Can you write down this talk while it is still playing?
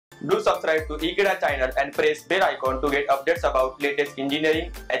Do subscribe to Ekeeda channel and press bell icon to get updates about latest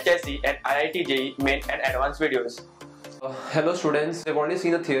engineering, HSC and IIT JEE main and advanced videos. Hello students, we've already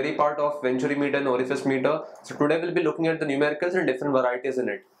seen the theory part of Venturi meter and Orifice meter. So today we'll be looking at the numericals and different varieties in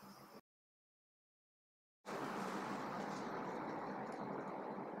it.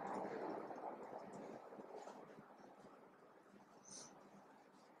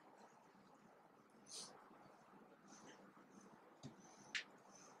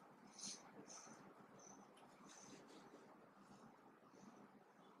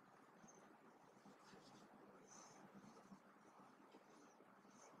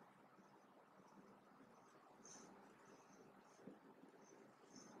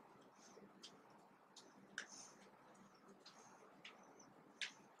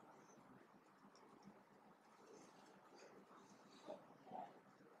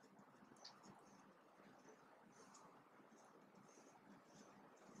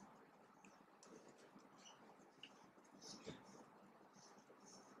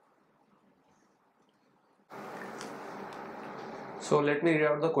 So let me read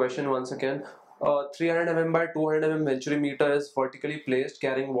out the question once again. 300 mm by 200 mm Venturi meter is vertically placed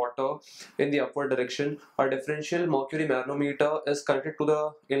carrying water in the upward direction. A differential mercury manometer is connected to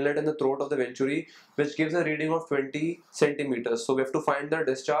the inlet and the throat of the Venturi, which gives a reading of 20 centimeters. So we have to find the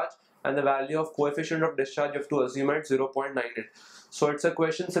discharge, and the value of coefficient of discharge you have to assume at 0.98. So it's a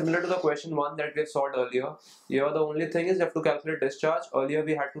question similar to the question 1 that we solved earlier. Here the only thing is you have to calculate discharge. Earlier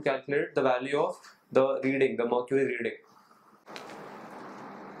we had to calculate the value of the reading, the mercury reading.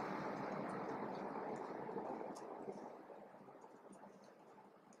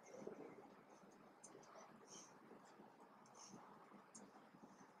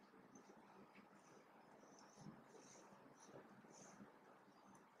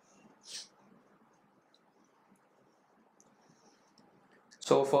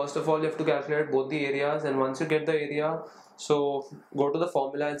 So first of all you have to calculate both the areas, and once you get the area, so go to the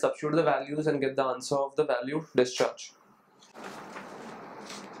formula and substitute the values and get the answer of the value discharge.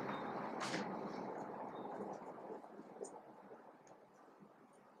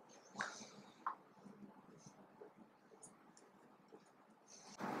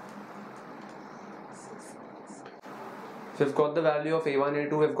 We've got the value of A1,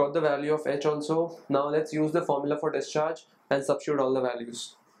 A2, we've got the value of H also. Now let's use the formula for discharge and substitute all the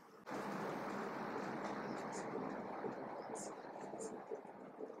values.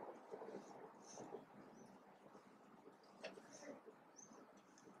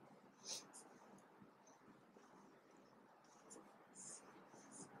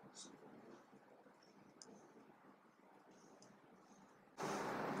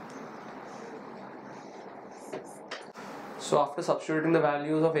 So after substituting the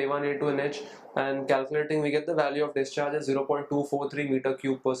values of A1, A2 and H and calculating, we get the value of discharge as 0.243 meter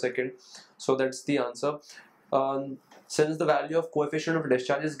cube per second. So that's the answer. Since the value of coefficient of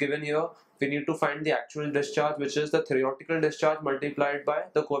discharge is given here, we need to find the actual discharge, which is the theoretical discharge multiplied by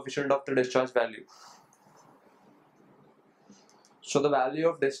the coefficient of the discharge value. So the value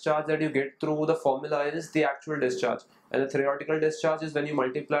of discharge that you get through the formula is the actual discharge, and the theoretical discharge is when you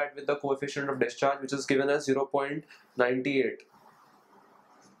multiply it with the coefficient of discharge, which is given as 0.98.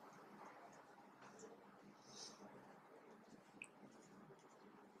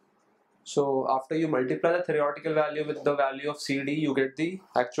 So after you multiply the theoretical value with the value of CD, you get the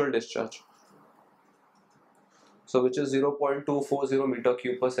actual discharge. So which is 0.240 meter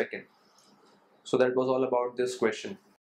cube per second. So that was all about this question.